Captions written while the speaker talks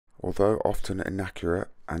Although often inaccurate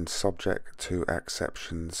and subject to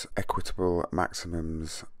exceptions, equitable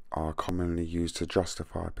maxims are commonly used to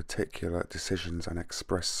justify particular decisions and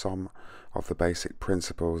express some of the basic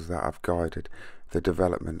principles that have guided the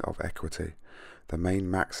development of equity. The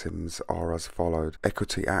main maxims are as follows.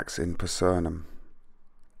 Equity acts in personam.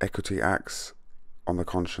 Equity acts on the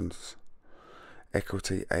conscience.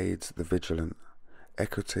 Equity aids the vigilant.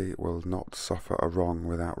 Equity will not suffer a wrong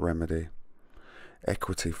without remedy.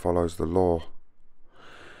 Equity follows the law.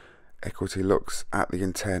 Equity looks at the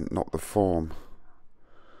intent, not the form.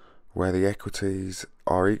 Where the equities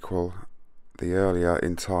are equal, the earlier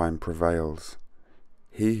in time prevails.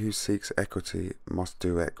 He who seeks equity must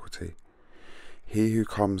do equity. He who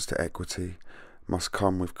comes to equity must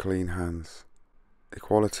come with clean hands.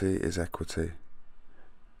 Equality is equity.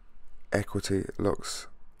 Equity looks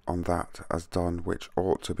on that as done which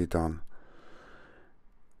ought to be done.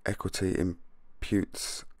 Equity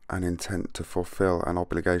imputes an intent to fulfill an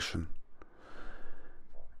obligation.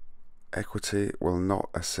 Equity will not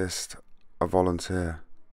assist a volunteer.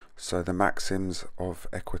 So the maxims of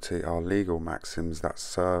equity are legal maxims that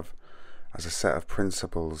serve as a set of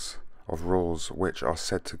principles of rules which are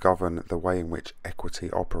said to govern the way in which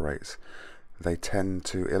equity operates. They tend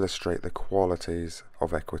to illustrate the qualities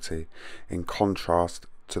of equity in contrast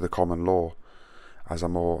to the common law as a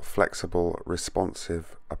more flexible,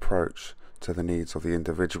 responsive approach to the needs of the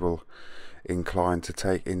individual, inclined to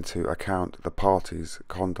take into account the party's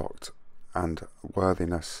conduct and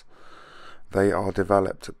worthiness. They are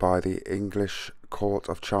developed by the English Court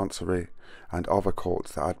of Chancery and other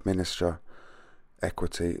courts that administer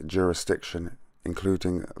equity jurisdiction,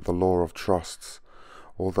 including the law of trusts.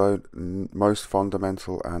 Although most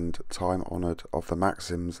fundamental and time-honoured of the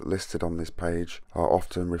maxims listed on this page are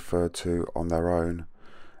often referred to on their own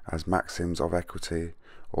as maxims of equity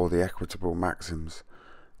or the equitable maxims.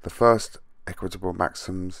 The first equitable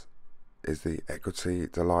maxims is the equity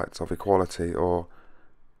delights of equality, or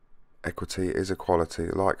equity is equality.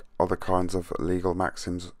 Like other kinds of legal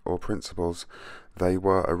maxims or principles, they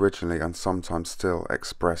were originally and sometimes still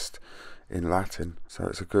expressed in Latin. So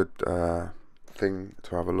it's a good thing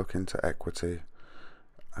to have a look into equity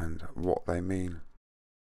and what they mean.